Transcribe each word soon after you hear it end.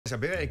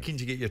I'm very keen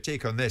to get your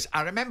take on this.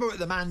 I remember what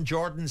the man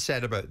Jordan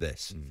said about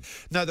this.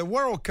 Now, the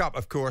World Cup,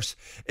 of course,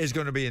 is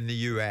going to be in the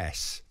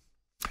US.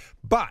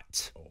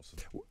 But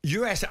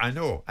US, I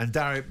know, and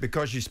Darragh,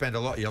 because you spend a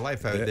lot of your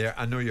life out there,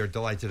 I know you're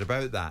delighted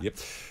about that. Yep.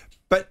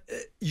 But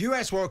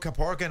US World Cup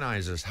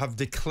organisers have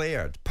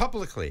declared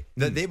publicly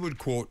that they would,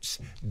 quote,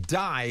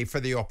 die for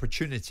the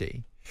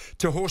opportunity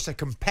to host a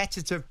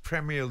competitive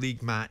Premier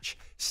League match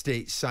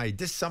stateside.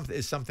 This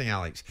is something,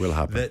 Alex, will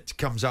happen. That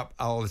comes up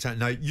all the time.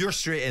 Now, you're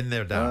straight in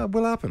there, Darragh.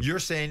 Will happen. You're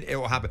saying it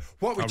will happen.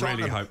 What are we talking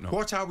really about? hope not.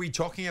 What are we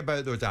talking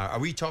about, though, Darragh? Are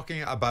we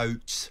talking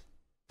about,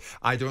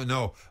 I don't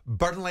know,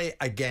 Burnley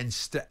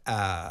against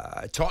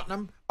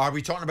Tottenham? Are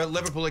we talking about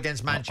Liverpool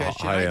against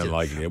Manchester United? I am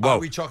liking it. Are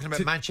we talking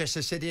about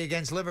Manchester City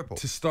against Liverpool?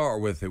 To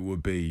start with, it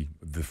would be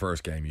the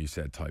first game you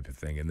said type of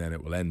thing, and then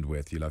it will end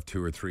with, you'll have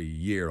 2 or 3 a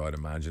year, I'd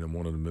imagine, and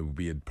one of them will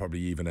be probably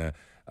even a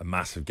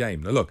massive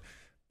game. Now, look,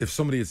 if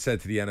somebody had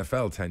said to the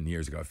NFL 10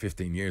 years ago,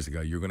 15 years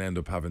ago, you're going to end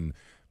up having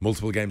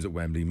multiple games at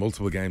Wembley,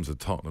 multiple games at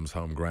Tottenham's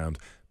home ground,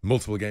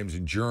 multiple games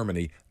in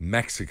Germany,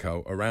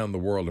 Mexico, around the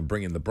world, and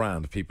bringing the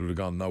brand, people would have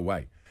gone, no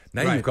way.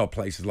 Now you've got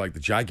places like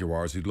the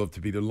Jaguars who'd love to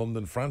be the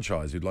London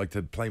franchise, who'd like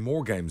to play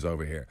more games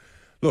over here.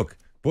 Look,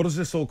 what does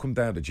this all come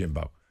down to,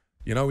 Jimbo?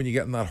 You know, when you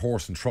get on that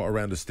horse and trot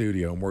around the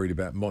studio and worried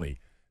about money,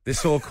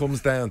 this all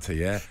comes down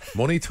to,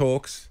 money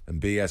talks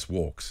and BS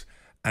walks.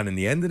 And in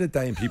the end of the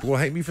day, and people will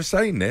hate me for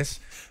saying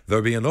this,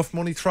 there'll be enough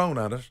money thrown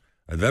at it,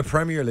 and the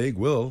Premier League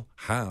will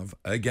have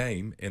a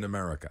game in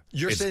America.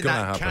 You're saying gonna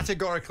that happen.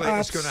 Categorically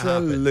it's going to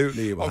happen?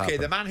 Absolutely it will happen.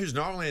 Okay, the man who's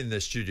normally in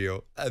this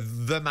studio,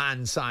 the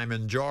man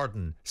Simon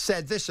Jordan,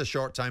 said this a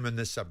short time on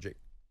this subject.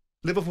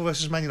 Liverpool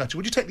versus Man United.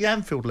 Would you take the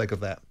Anfield leg of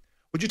that?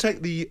 Would you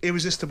take the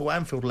irresistible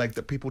Anfield leg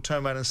that people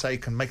turn around and say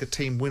can make a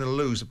team win or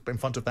lose in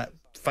front of that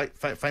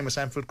famous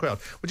Anfield crowd?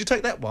 Would you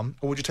take that one,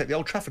 or would you take the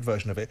Old Trafford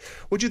version of it?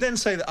 Would you then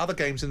say that other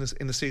games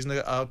in the season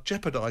are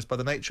jeopardised by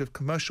the nature of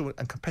commercial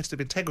and competitive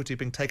integrity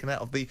being taken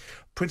out of the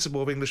principle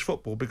of English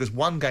football because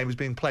one game is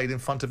being played in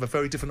front of a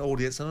very different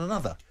audience than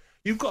another?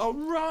 You've got a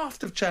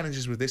raft of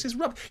challenges with this.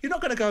 You're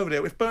not going to go over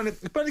there. If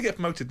Burnley get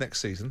promoted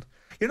next season,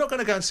 you're not going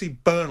to go and see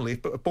Burnley,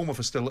 if Bournemouth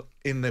are still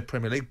in the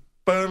Premier League,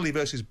 Burnley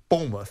versus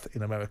Bournemouth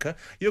in America.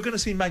 You're going to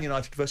see Man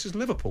United versus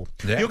Liverpool.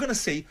 Yeah. You're going to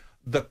see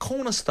the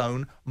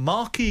cornerstone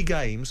marquee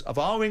games of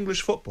our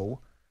English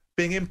football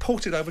being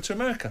imported over to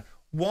America.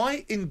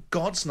 Why in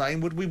God's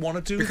name would we want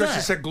to do that? Because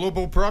it's a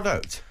global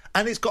product.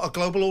 And it's got a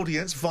global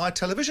audience via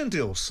television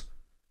deals.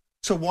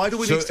 So why do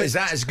we need to... is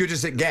that as good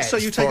as it gets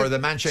for the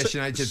Manchester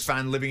United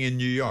fan living in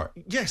New York?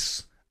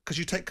 Yes, because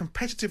you take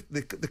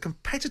the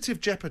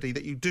competitive jeopardy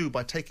that you do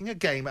by taking a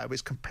game out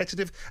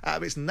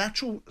of its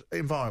natural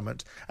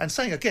environment and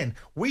saying, again,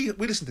 we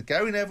listen to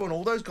Gary Neville and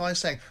all those guys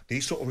saying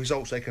these sort of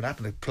results, they can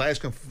happen. If players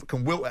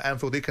can wilt at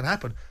Anfield, it can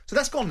happen. So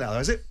that's gone now,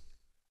 is it?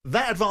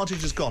 That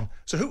advantage is gone.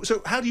 So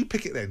how do you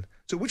pick it then?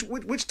 So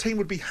which team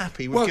would be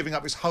happy with giving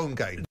up its home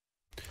game?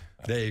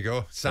 There you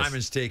go.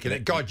 Simon's taking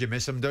it. God, you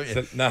miss him, don't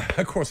you? No,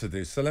 of course I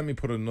do. So let me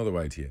put it another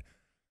way to you.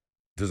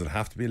 Does it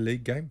have to be a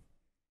league game?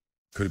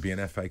 Could it be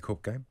an FA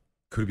Cup game?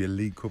 Could it be a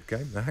League Cup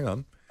game? Now, hang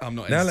on. I'm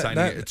not entertaining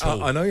it at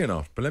all. I know you're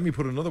not, but let me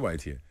put it another way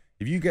to you.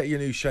 If you get your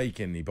new sheikh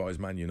in and he buys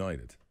Man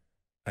United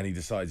and he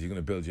decides he's going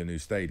to build you a new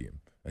stadium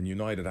and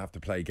United have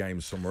to play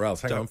games somewhere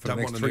else, hang on, for the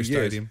next 3 years.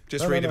 Stadium.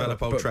 Just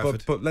redevelop Old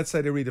Trafford. But let's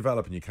say they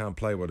redevelop and you can't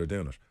play while they're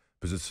doing it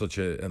because it's such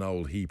an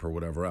old heap or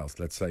whatever else,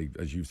 let's say,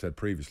 as you've said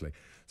previously.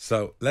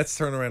 So let's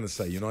turn around and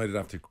say United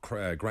have to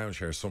ground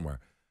share somewhere.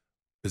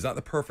 Is that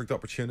the perfect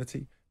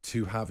opportunity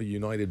to have a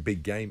United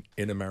big game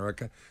in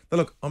America? Now,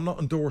 look, I'm not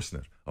endorsing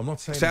it. I'm not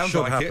saying it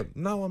should happen.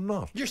 No, I'm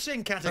not. You're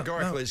saying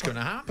categorically it's going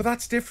to happen. But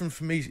that's different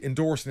from me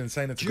endorsing and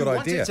saying it's a good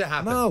idea. Do you want it to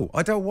happen? No,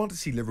 I don't want to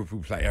see Liverpool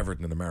play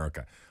Everton in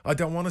America. I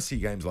don't want to see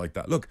games like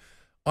that. Look,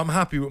 I'm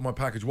happy with my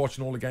package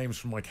watching all the games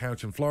from my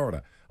couch in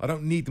Florida. I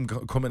don't need them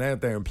coming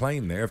out there and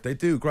playing there. If they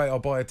do, great, I'll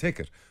buy a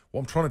ticket. What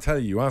I'm trying to tell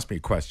you asked me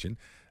a question.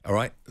 All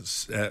right,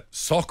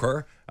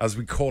 soccer, as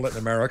we call it in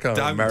America.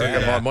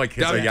 My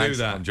kids are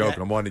Yanks. I'm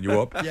joking. I'm winding you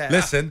up.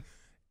 Listen,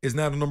 is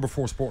now the number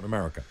 4 sport in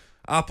America.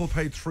 Apple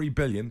paid $3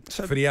 billion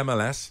for the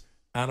MLS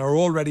and are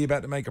already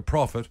about to make a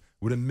profit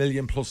with 1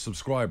 million plus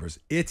subscribers.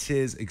 It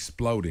is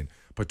exploding.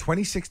 By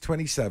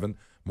 26-27,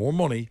 more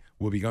money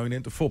will be going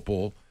into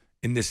football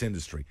in this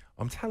industry.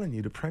 I'm telling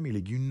you, the Premier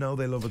League, you know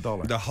they love a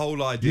dollar. The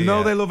whole idea... You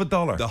know they love a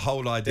dollar. The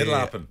whole idea It'll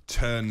happen.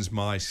 Turns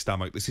my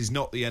stomach. This is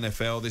not the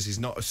NFL. This is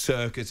not a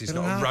circus. It's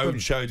not a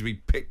road show to be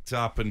picked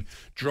up and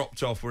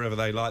dropped off wherever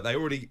they like. They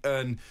already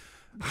earn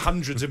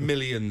hundreds of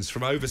millions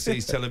from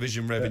overseas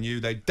television revenue.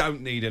 They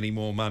don't need any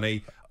more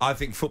money. I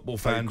think football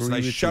fans,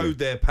 they showed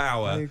their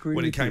power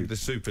when it came to the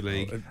Super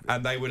League,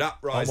 and they would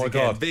uprise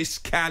again. God. This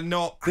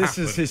cannot happen. This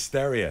is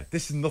hysteria.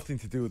 This is nothing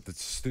to do with the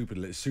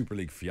stupid Super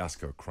League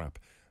fiasco crap.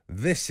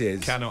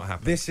 Cannot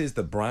happen. This is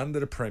the brand of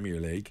the Premier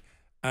League.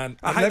 And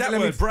I hate that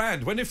word,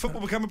 brand. When did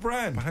football become a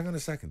brand? But hang on a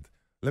second.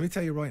 Let me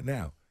tell you right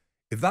now.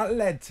 If that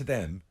led to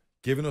them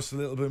giving us a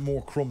little bit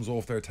more crumbs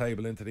off their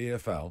table into the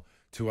EFL,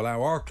 to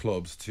allow our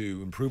clubs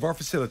to improve our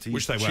facilities,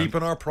 Which they won't.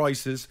 cheapen our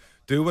prices,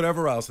 do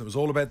whatever else, and it was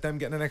all about them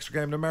getting an extra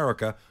game in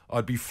America,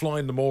 I'd be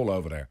flying them all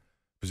over there.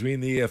 Because we in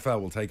the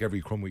EFL will take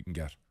every crumb we can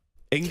get.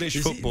 English They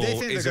football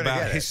think is they're gonna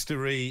about get it.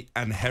 history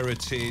and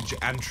heritage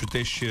and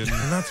tradition.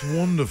 And that's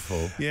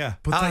wonderful. Yeah.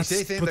 But Alex,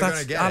 that's, they think but they're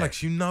that's gonna get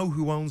Alex, you know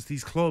who owns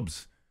these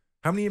clubs.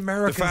 How many The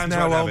Americans fans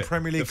now won't have own it.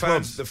 Premier League the fans,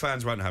 clubs? The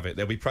fans won't have it.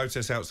 There'll be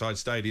protests outside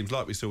stadiums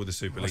like we saw with the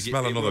Super League.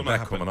 smell another will not bet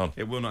happen. coming on.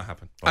 It will not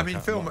happen. I mean,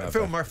 Okay, Phil not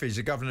Phil bad. Murphy's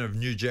the governor of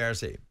New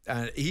Jersey,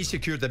 and he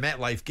secured the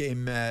MetLife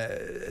game,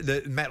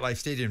 the MetLife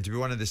Stadium, to be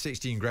one of the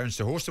 16 grounds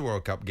to host the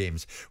World Cup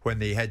games when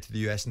they head to the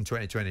US in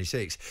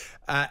 2026.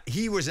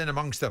 He was in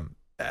amongst them.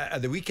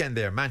 At the weekend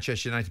there,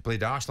 Manchester United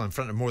played Arsenal in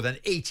front of more than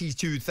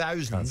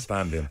 82,000 Can't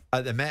stand him.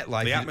 at the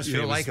MetLife. The atmosphere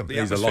you don't was, like him, the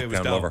He's a atmosphere was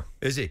lockdown dull. lover.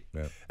 is he?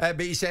 Yeah.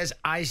 But he says,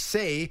 I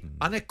say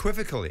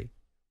unequivocally,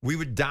 we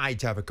would die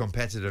to have a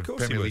competitive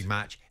course he Premier would. League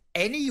match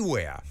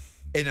anywhere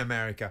in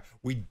America.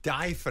 We'd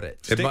die for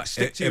it.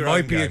 Stick to It your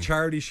might own be a game.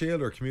 charity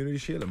shield or a community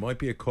shield. It might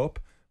be a cup,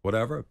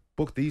 whatever.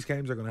 But these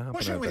games are going to happen.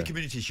 What's wrong out with the there.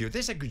 Community Shield?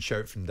 This is a good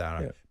shout from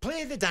Darragh. Yeah.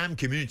 Play the damn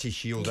Community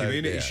Shield out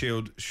Community there.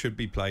 Shield should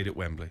be played at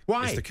Wembley.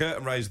 Why? It's the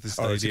curtain raise of the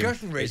Oh, it's the stadium.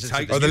 curtain raise It of the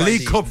takes Or the This League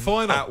place Cup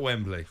final. at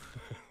Wembley.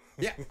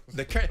 Yeah.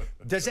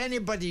 Does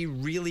anybody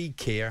really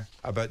care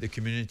about the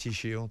Community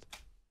Shield?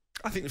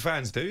 I think the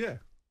fans do, yeah.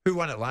 Who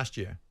won it last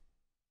year?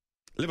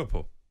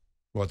 Liverpool.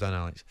 Well done,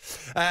 Alex.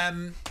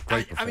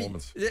 Great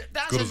performance.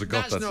 That's Good as it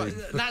got that not-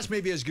 season. that's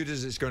maybe as good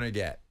as it's going to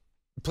get.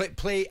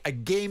 Play a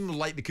game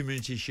like the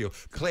Community Shield.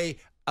 Play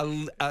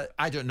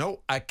I don't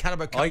know, a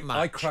Carabao Cup match.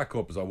 I crack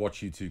up as I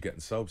watch you two getting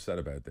so upset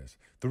about this.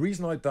 The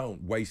reason I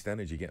don't waste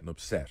energy getting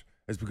upset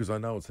is because I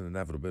know it's an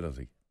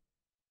inevitability.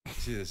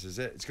 See, this is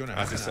it. It's going to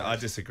I happen.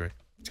 disagree.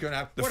 It's going to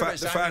happen. The, What about the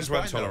Simon's fans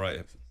won't point, though? tolerate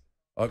it.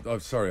 I'm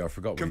sorry, I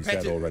forgot what you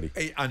said already.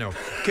 I know.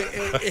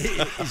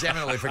 He's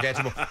eminently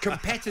forgettable.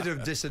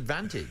 Competitive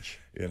disadvantage.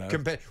 You know.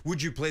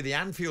 Would you play the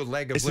Anfield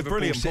leg of It's a Liverpool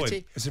brilliant City?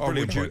 point. It's a Or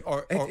brilliant would you-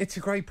 point. or- It's a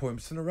great point,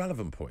 but it's an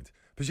irrelevant point.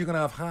 Because you're going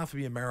to have half of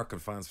the American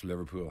fans for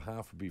Liverpool,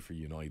 half will be for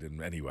United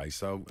anyway.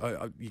 So,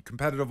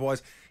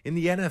 competitive-wise, in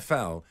the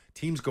NFL,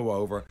 teams go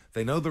over.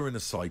 They know they're in a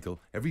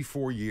cycle. Every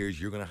 4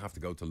 years, you're going to have to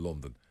go to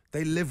London.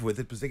 They live with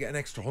it because they get an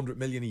extra 100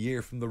 million a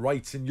year from the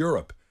rights in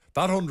Europe.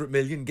 That 100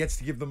 million gets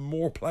to give them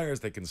more players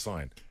they can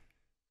sign.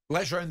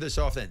 Let's round this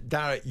off then.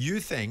 Darragh,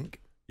 you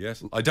think...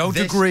 Yes, I don't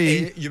this agree,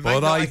 is- you might but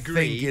not I agree,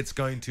 think it's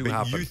going to but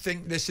happen. you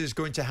think this is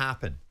going to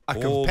happen? A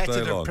All day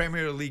competitive long.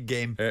 Premier League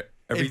game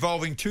Every-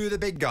 involving two of the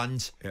big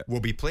guns Yeah. will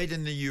be played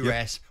in the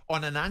US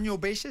on an annual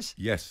basis?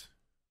 Yes.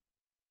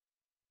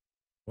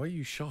 Why are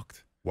you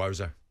shocked?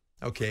 Wowzer.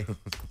 Okay.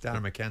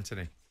 Darragh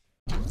MacAnthony.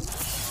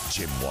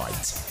 Jim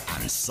White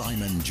and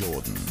Simon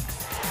Jordan.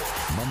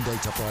 Monday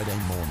to Friday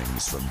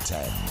mornings from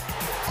 10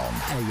 on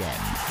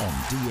AM, on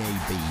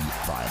DAB,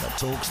 via the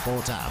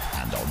talkSPORT app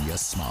and on your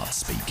smart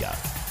speaker.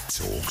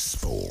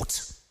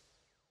 talkSPORT.